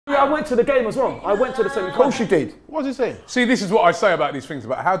I went to the game as well. I went to the semi. Of course you did. What does he say? See, this is what I say about these things.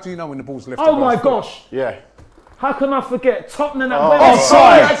 About how do you know when the ball's left? Oh my gosh! Yeah. How can I forget Tottenham and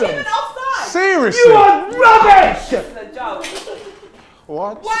Offside. You Seriously? are rubbish! This is a joke.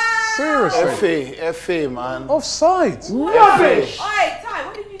 What? Seriously? FE, man. Offside. Rubbish! Alright, Ty,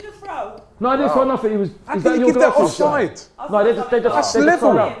 what did you just throw? No, I didn't throw nothing. It was. How Is can that you your give that glasses? offside? No, they just That's throw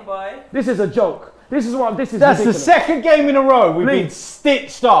level. out. This is a joke. This is what. This is. That's ridiculous. the second game in a row we've been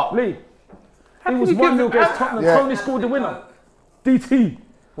stitched up. Lee. It was 1-0 against Tottenham. Yeah. Tony scored the winner. DT.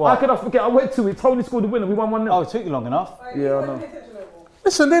 What? How could I forget? I went to it. Tony scored the winner. We won 1-0. Oh, it took you long enough. Yeah, I know.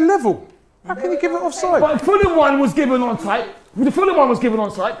 Listen, they're level. How can you give it offside? But the Fulham one was given onside. The Fulham one was given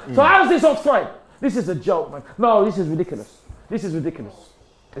onside. So how's this offside? This is a joke, man. No, this is ridiculous. This is ridiculous.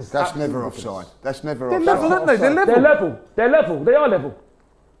 That's never offside. That's never They're offside. level, aren't they? They're level. They're level. They're level. They are level.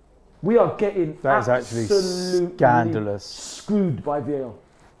 We are getting That is actually absolutely scandalous. Screwed by VAR.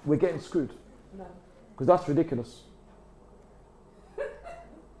 We're getting screwed. Because that's ridiculous.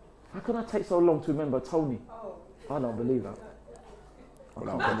 How can I take so long to remember Tony? I don't believe that. Well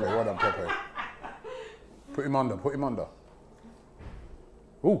done, Pepe. Well done, Pepe. Put him under. Put him under.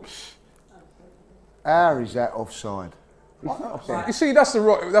 Ooh. How is that offside? You see, that's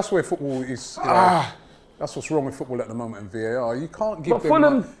where football is. You know, that's what's wrong with football at the moment in VAR. You can't give But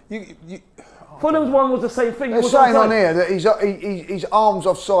them. Fulham, Fulham's one was the same thing. They're saying on here that his arm's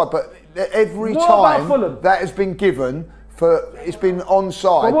offside, but every What about time Fulham? that has been given, it's been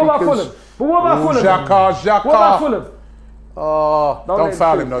onside. But what about because Fulham? But what about Fulham? Xhaka. What about Fulham? Oh, don't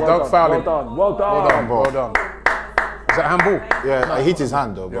foul him, though. Don't foul him. Well done. Well done. Well done. Well done. Is that handball? Yeah, he hit his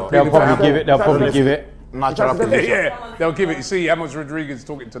hand though. But They'll probably give it. They'll probably give it. natural position. Yeah, they'll give it. You see, Amos Rodriguez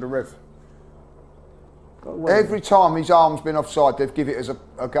talking to the ref. Every time his arm's been offside, they've given it as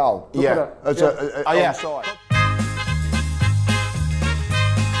a goal. Look at that. As a onside.